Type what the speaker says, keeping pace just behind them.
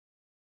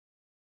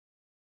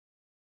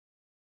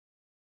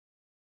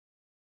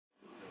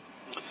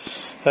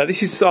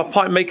This is our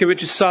pipe maker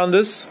Richard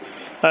Sanders.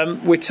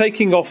 We're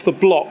taking off the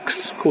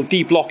blocks, called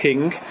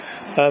deblocking,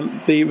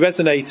 the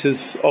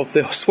resonators of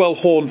the Swell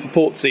Horn for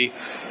Portsea.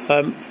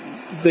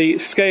 The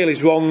scale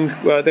is wrong.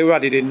 They were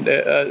added in the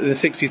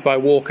 60s by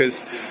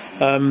Walkers,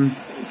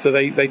 so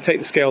they take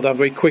the scale down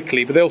very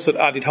quickly, but they also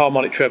added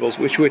harmonic trebles,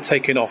 which we're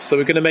taking off. So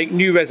we're going to make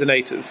new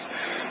resonators.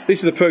 This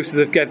is the process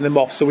of getting them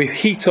off. So we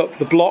heat up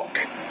the block,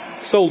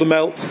 solder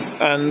melts,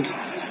 and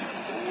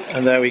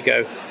there we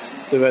go.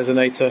 The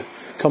resonator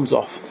comes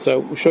off. So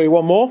we'll show you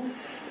one more.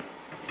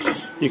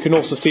 You can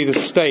also see the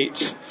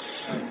state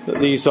that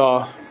these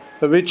are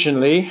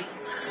originally.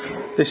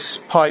 This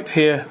pipe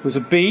here was a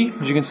B,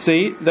 as you can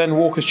see. Then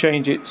Walker's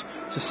changed it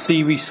to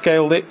C,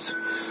 rescaled it.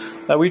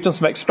 We've done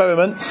some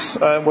experiments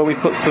where we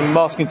put some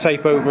masking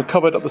tape over and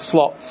covered up the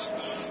slots.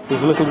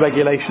 There's a little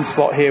regulation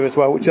slot here as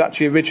well, which is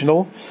actually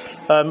original.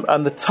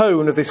 And the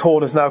tone of this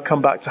horn has now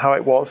come back to how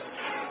it was.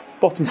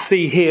 Bottom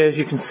C here, as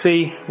you can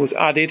see, was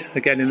added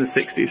again in the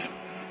 60s.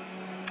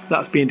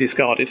 That's being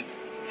discarded.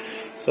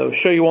 So I'll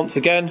show you once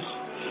again.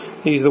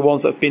 These are the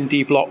ones that have been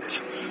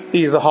deblocked.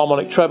 These are the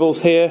harmonic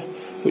trebles here,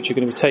 which are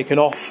going to be taken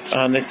off,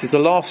 and this is the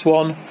last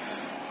one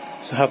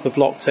to have the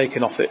block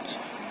taken off it.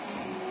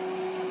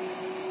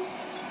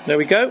 There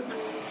we go,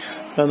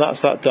 and that's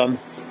that done.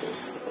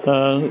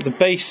 The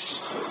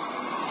bass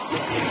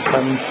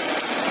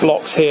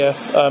blocks here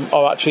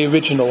are actually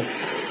original,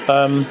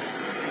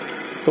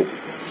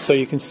 so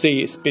you can see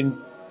it's been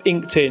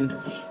inked in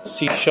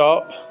C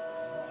sharp,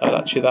 and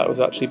actually that was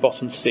actually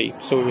bottom C,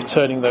 so we're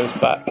returning those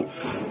back.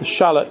 The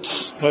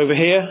shallots over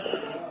here.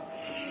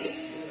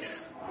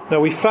 Now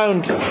we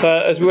found,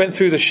 as we went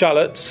through the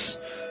shallots,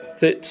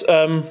 that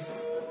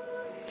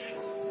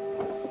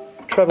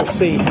treble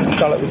C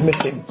shallot was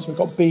missing. So we've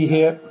got B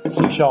here,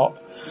 C sharp.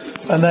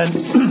 And then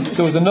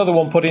there was another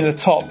one put in the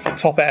top, for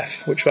top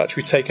F, which was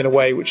actually taken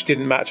away, which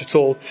didn't match at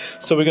all.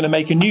 So we're going to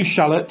make a new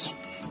shallot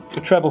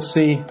for treble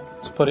C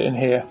to put it in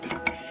here.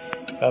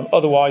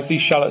 Otherwise,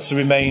 these shallots have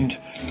remained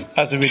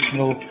as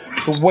original.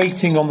 The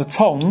weighting on the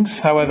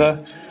tongs,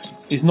 however,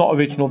 is not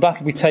original. That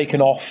will be taken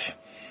off,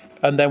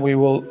 and then we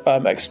will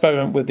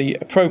experiment with the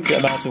appropriate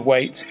amount of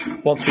weight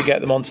once we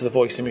get them onto the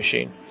voicing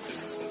machine.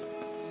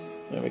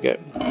 There we go.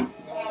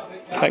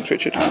 Thanks,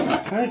 Richard.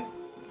 Okay.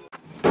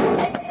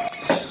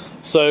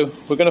 So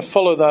we're going to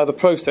follow now the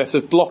process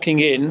of blocking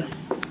in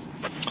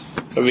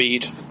a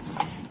reed,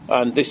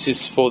 and this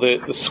is for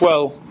the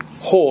Swell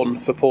Horn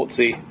for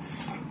Portsea,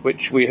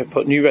 which we have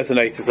put new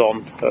resonators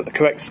on at the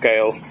correct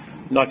scale.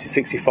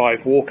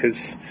 1965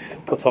 Walkers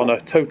put on a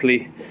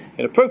totally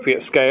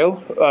inappropriate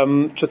scale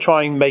to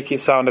try and make it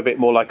sound a bit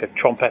more like a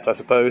trumpet, I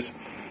suppose.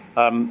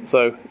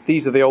 So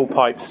these are the old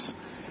pipes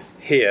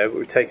here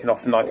we've taken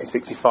off in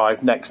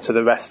 1965 next to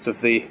the rest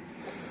of the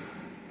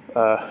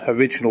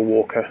original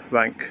Walker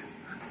rank.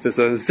 There's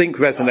a zinc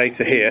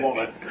resonator here.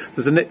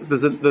 There's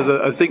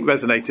a zinc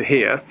resonator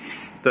here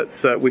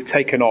that's we've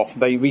taken off.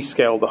 They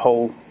rescaled the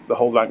whole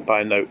rank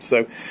by a note.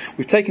 So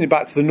we've taken it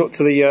back to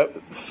the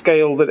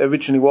scale that it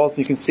originally was.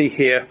 You can see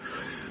here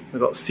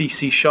we've got C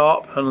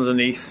sharp, and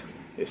underneath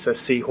it says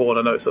C horn.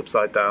 I know it's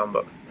upside down,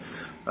 but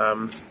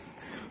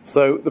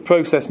so the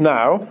process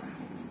now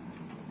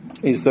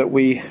is that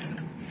we've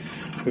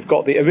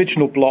got the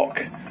original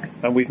block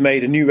and we've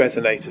made a new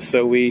resonator.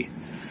 So we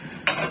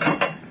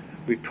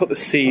put the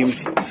seam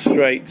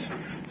straight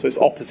so it's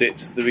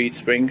opposite the reed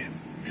spring,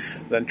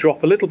 then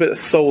drop a little bit of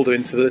solder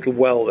into the little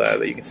well there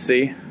that you can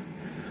see,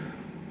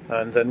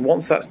 and then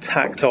once that's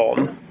tacked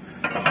on,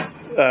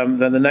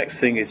 then the next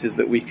thing is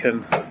that we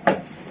can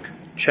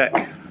check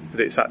that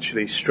it's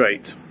actually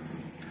straight.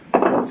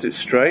 Once it's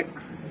straight,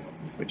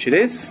 which it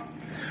is,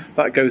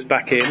 that goes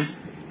back in.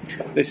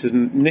 This is a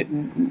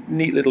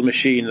neat little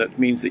machine that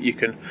means that you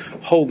can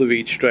hold the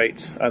reed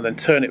straight and then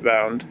turn it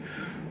round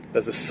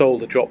as the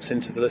solder drops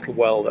into the little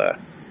well there.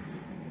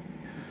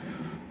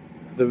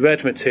 The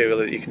red material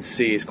that you can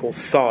see is called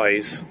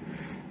size,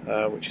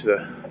 which is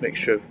a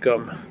mixture of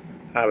gum,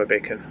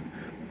 Arabic and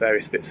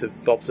various bits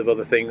of bobs of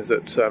other things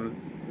that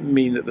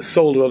mean that the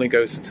solder only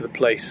goes into the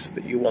place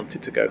that you want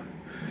it to go.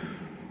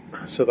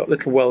 So that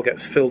little well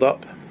gets filled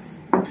up.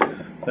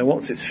 Then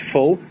once it's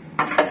full,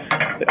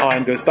 the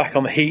iron goes back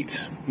on the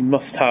heat. You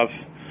must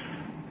have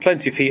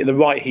plenty of heat and the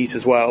right heat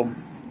as well.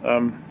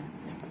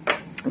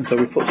 And so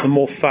we put some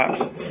more fat,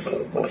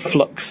 or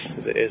flux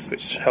as it is,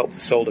 which helps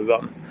the solder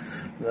run.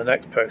 And the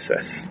next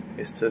process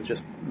is to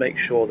just make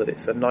sure that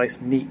it's a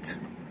nice neat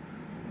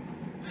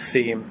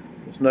seam.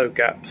 There's no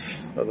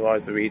gaps,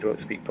 otherwise the reed won't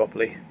speak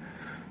properly.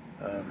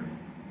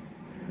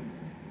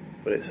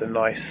 But it's a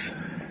nice,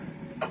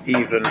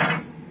 even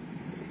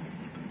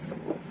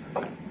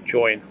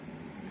join.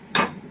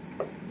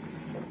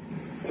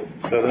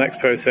 So the next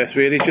process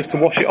really is just to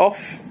wash it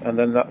off, and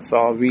then that's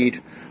our reed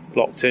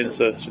blocked in.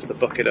 So it's just a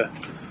bucket of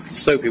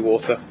soapy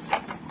water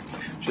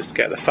just to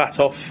get the fat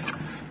off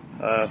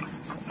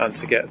and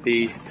to get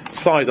the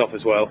size off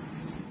as well,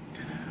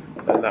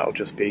 and that'll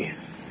just be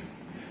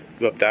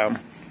rubbed down,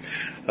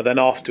 and then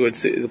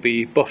afterwards it'll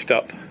be buffed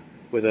up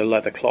with a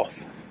leather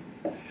cloth.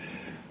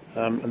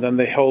 and then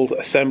the whole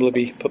assembly will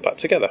be put back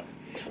together.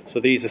 So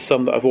these are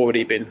some that have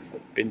already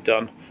been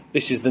done.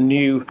 This is the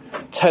new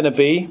tenor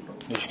B,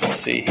 as you can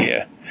see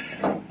here,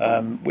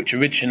 which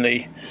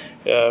originally,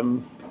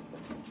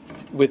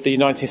 with the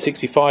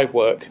 1965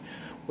 work,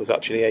 was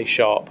actually A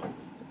sharp,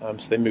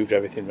 so they moved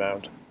everything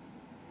round.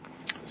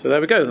 So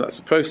there we go, that's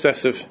the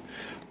process of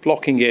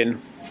blocking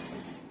in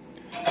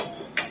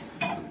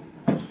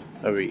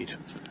a reed.